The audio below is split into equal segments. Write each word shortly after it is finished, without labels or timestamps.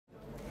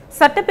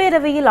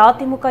சட்டப்பேரவையில்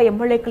அதிமுக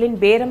எம்எல்ஏக்களின்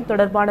பேரம்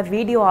தொடர்பான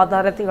வீடியோ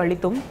ஆதாரத்தை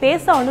அளித்தும்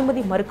பேச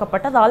அனுமதி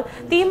மறுக்கப்பட்டதால்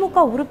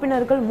திமுக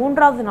உறுப்பினர்கள்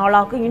மூன்றாவது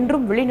நாளாக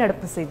இன்றும்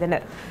வெளிநடப்பு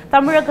செய்தனர்.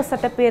 தமிழக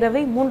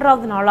சட்டப்பேரவை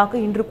மூன்றாவது நாளாக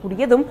இன்று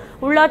கூடியதும்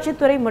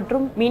உள்ளாட்சித்துறை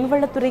மற்றும்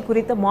மீன்வளத்துறை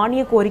குறித்த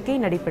மானிய கோரிக்கை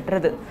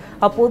நடைபெற்றது.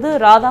 அப்போது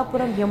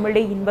ராதாபுரம்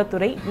எம்எல்ஏ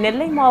இன்பத்துரை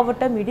நெல்லை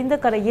மாவட்டம்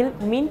இடிந்தகரையில்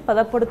மீன்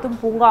பதப்படுத்தும்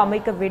பூங்கா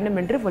அமைக்க வேண்டும்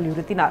என்று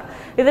வலியுறுத்தினார்.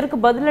 இதற்கு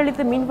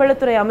பதிலளித்த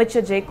மீன்வளத்துறை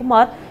அமைச்சர்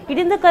ஜெயக்குமார்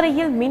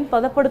இடிந்தகரையில் மீன்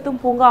பதப்படுத்தும்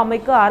பூங்கா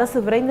அமைக்க அரசு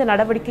விரைந்து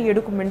நடவடிக்கை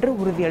எடுக்கும் என்று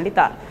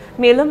உறுதியளித்தார்.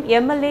 மேலும்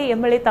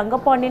எம்எல்ஏ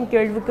தங்கப்பாண்டியன்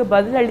கேள்விக்கு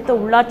பதிலளித்த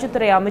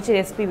உள்ளாட்சித்துறை அமைச்சர்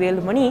எஸ்பி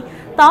வேலுமணி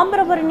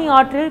தாமிரபரணி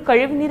ஆற்றில்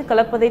கழிவுநீர்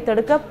கலப்பதை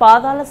தடுக்க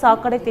பாதாள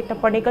சாக்கடை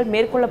திட்டப் பணிகள்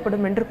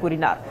மேற்கொள்ளப்படும் என்று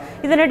கூறினார்.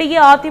 இதனிடையே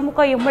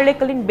அதிமுக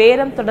எம்எல்ஏக்களின்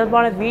பேரம்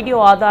தொடர்பான வீடியோ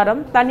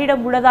ஆதாரம்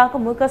தன்னிடம் உள்ளதாக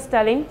மு.க.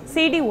 ஸ்டாலின்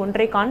சிடி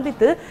ஒன்றை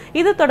காண்பித்து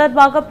இது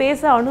தொடர்பாக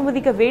பேச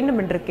அனுமதிக்க வேண்டும்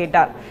என்று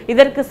கேட்டார்.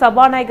 இதற்கு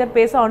சபாநாயகர்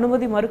பேச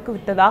அனுமதி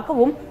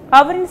மறுத்துவிட்டதாகவும்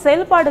அவரின்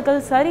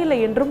செயல்பாடுகள்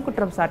சரியில்லை என்றும்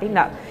குற்றம்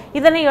சாட்டினார்.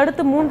 இதனை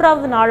அடுத்து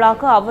மூன்றாவது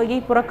நாளாக அவையை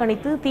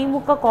புறக்கணித்து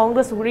திமுக,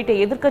 காங்கிரஸ் உள்ளிட்ட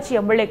எதிர்க்கட்சி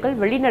எம்எல்ஏக்கள்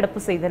வெளிநடப்பு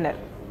செய்தனர்.